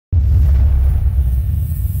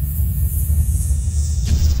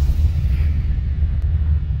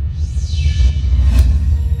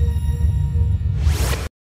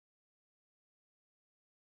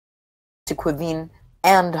to QueVeen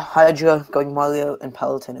and Hydra going Mario and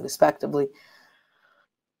Palutena respectively.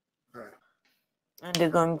 And they're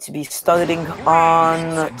going to be starting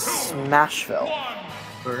on Smashville.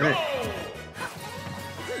 Alright.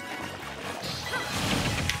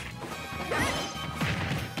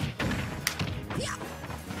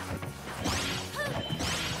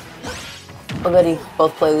 Already,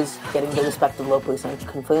 both players getting their respective low percent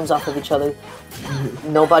confirms off of each other.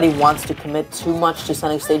 Nobody wants to commit too much to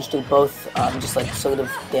center stage. They're both just like sort of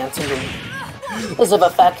dancing. Because of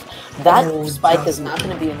effect, that spike is not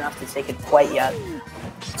going to be enough to take it quite yet.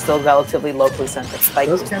 Still relatively low percent. The spike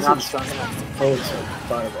is not strong enough. Oh, it's a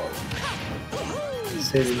fireball.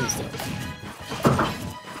 Saving his stuff.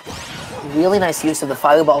 Really nice use of the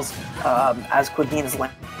fireballs as QueVeen is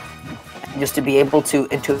landing, just to be able to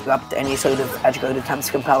interrupt any sort of edge guard attempts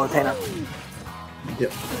from Palutena.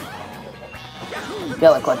 Yep. Yeah,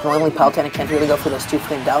 like normally Palutena can't really go for those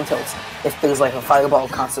 2-frame down tilts if there's like a fireball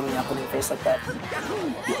constantly up in your face like that.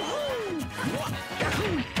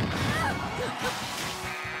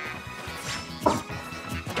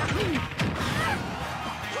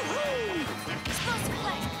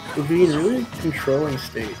 QueVeen is really controlling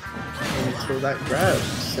state, and so that grab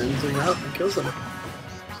sends him out and kills him.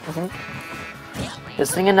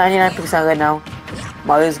 Just thinking 99% right now.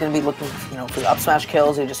 Mario's going to be looking, for up smash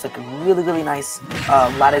kills or just like a really, really nice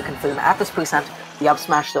ladder confirm at this percent. The up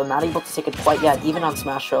smash though not able to take it quite yet, even on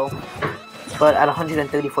Smash Roll. But at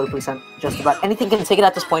 134%, just about anything can take it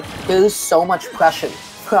at this point. There is so much pressure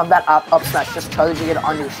from that up smash just charging it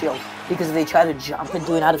on your shield. Because if they try to jump and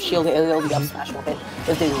do an out of shield aerial, the up smash will hit.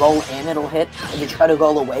 If they roll in, it'll hit. If they try to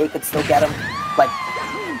roll away, it could still get them. Like,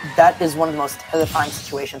 that is one of the most terrifying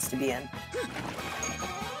situations to be in.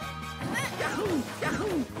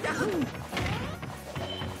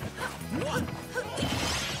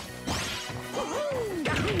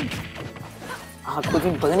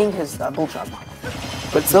 QueVeen burning his double jump,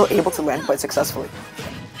 but still able to land quite successfully.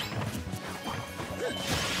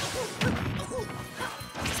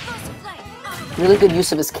 Really good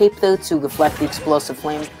use of his cape though to reflect the explosive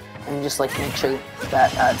flame and just like make sure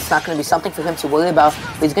that it's not going to be something for him to worry about.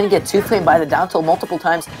 But he's going to get 2-framed by the down tilt multiple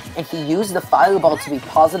times, and he used the fireball to be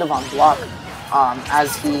positive on block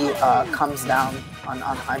as he comes down on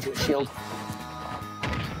Hydra's shield.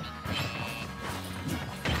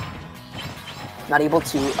 Not able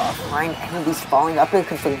to find any of these falling up air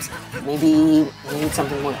confirms. Maybe we need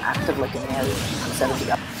something more active like an air instead of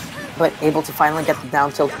the up. But able to finally get the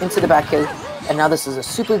down tilt into the back air. And now this is a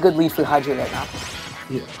super good lead for Hydra right now.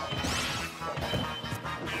 Yeah.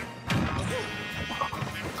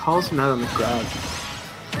 Calls him out on the grab.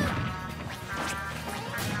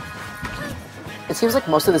 It seems like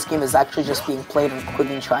most of this game is actually just being played and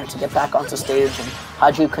QueVeen trying to get back onto stage and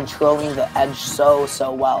Hydra controlling the edge so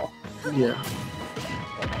well. Yeah.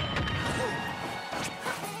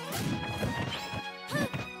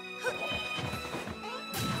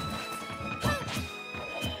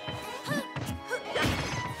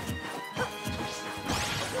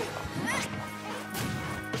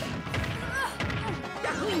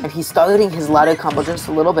 And he's starting his ladder combo just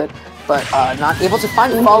a little bit, but not able to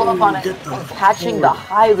find follow-up on it, and catching the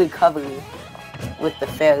high recovery with the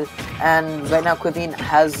fair. And right now QueVeen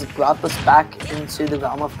has brought this back into the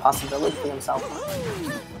realm of possibility for himself.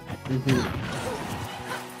 And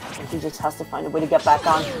he just has to find a way to get back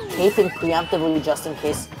on, caping preemptively just in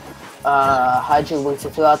case Hydra were to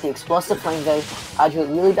throw out the explosive flame there. Hydra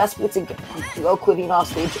really desperate to throw QueVeen off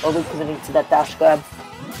stage, over-committing to that dash grab.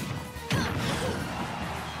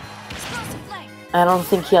 I don't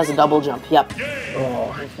think he has a double jump. Yep.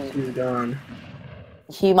 Oh, he's gone.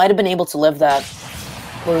 He might have been able to live that,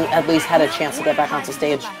 or at least had a chance to get back onto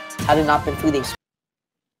stage, had it not been through these.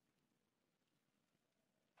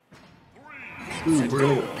 Ooh, we're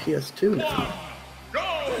going to PS2 now.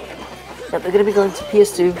 Yep, they're going to be going to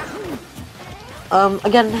PS2.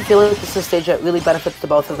 Again, I feel like this is a stage that really benefits the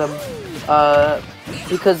both of them.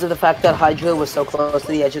 Because of the fact that Hydra was so close to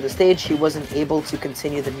the edge of the stage, he wasn't able to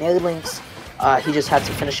continue the nair links. He just had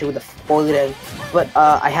to finish it with a forward air. But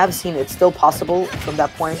I have seen it's still possible from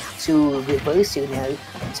that point to reverse your nair,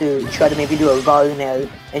 to try to maybe do a guard nair,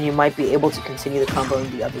 and you might be able to continue the combo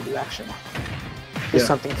in the other direction. Just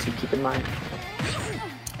something to keep in mind.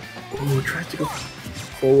 Ooh, tried to go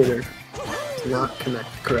forward air to not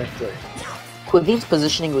connect correctly. QueVeen's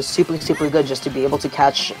positioning was super good just to be able to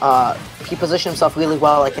catch. He positioned himself really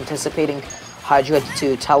well, like anticipating Hydra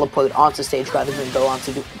to teleport onto stage rather than go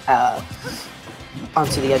onto the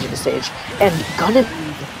edge of the stage, and gonna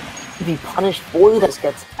be punished for this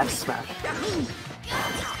gets X smash.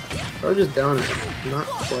 Or just down, not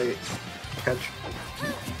quite catch.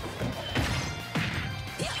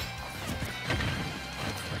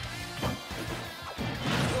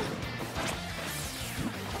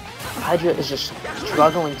 Hydra is just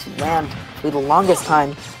struggling to land for the longest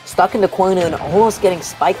time, stuck in the corner and almost getting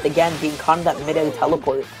spiked again, being caught in that mid-air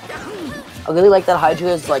teleport. I really like that Hydra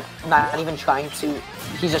is like not even trying to,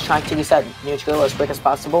 he's just trying to reset neutral as quick as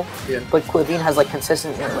possible. Yeah. But QueVeen has like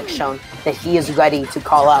consistently like shown that he is ready to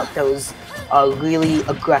call out those really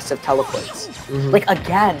aggressive teleports. Like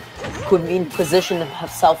again, QueVeen positioned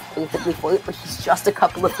himself perfectly for it, but he's just a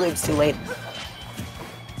couple of frames too late.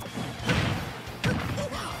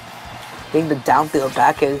 Getting the down throw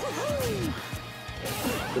back is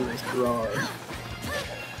a nice draw.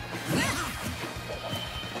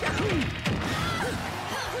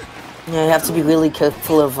 Yeah, you have to be really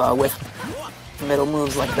careful of with middle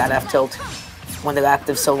moves like that F tilt when they're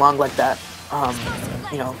active so long like that.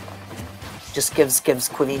 You know, just gives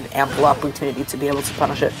QueVeen ample opportunity to be able to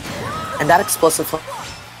punish it. And that explosive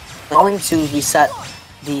going to reset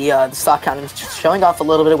the stock count and showing off a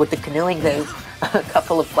little bit with the canoeing there. A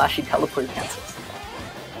couple of flashy teleport cancels.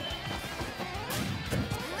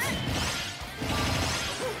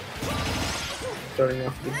 Starting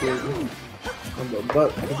off with the big combo,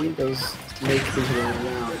 but QueVeen does make his way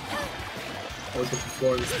around. That was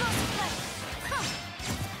before.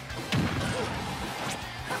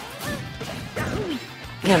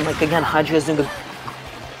 Again, like again, Hydra is doing good.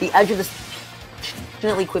 The edge of this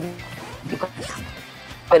definitely QueVeen.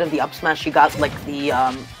 Bit of the up smash, you got like the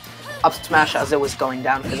up smash as it was going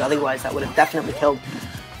down, because otherwise that would have definitely killed.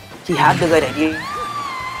 He had the right idea,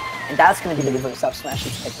 and that's going to be the reverse up smash to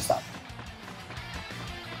pick this up.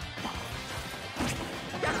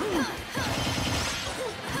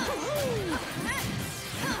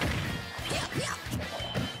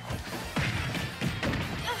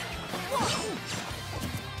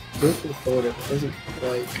 Going for the forward, it doesn't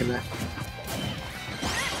quite connect.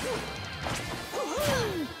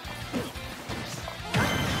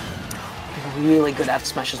 Really good F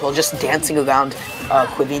smash as well, just dancing around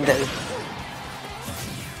QueVeen there.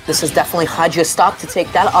 This is definitely Hydra's stop to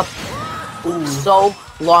take that up. So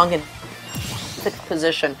long and thick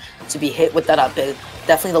position to be hit with that up air.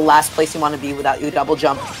 Definitely the last place you want to be without your double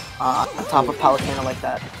jump on top of Palutena like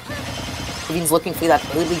that. QueVeen's looking for that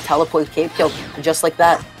early teleport cape kill, and just like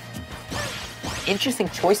that. Interesting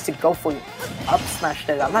choice to go for up smash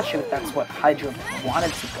there. I'm not sure if that's what Hydra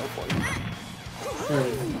wanted to go for.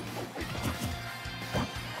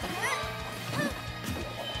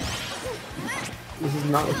 This is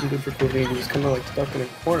not looking good for QueVeen. He's kind of like stuck in a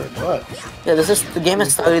corner, but yeah, the game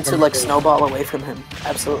has started to like snowball away from him.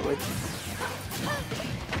 Absolutely.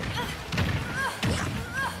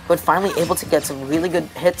 But finally able to get some really good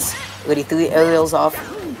hits, already 3 aerials off,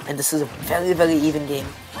 and this is a very, very even game.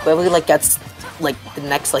 Whoever like gets like the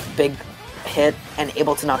next like big hit and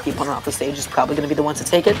able to knock the opponent off the stage is probably going to be the one to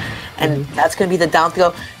take it, and that's going to be the down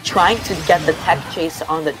throw, trying to get the tech chase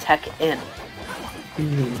on the tech in.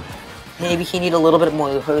 Maybe he need a little bit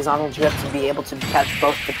more horizontal drift to be able to catch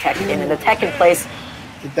both the tech in and the tech in place,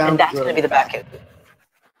 and that's going to be the back hit.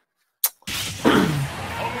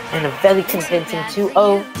 And a very convincing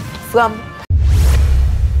 2-0 from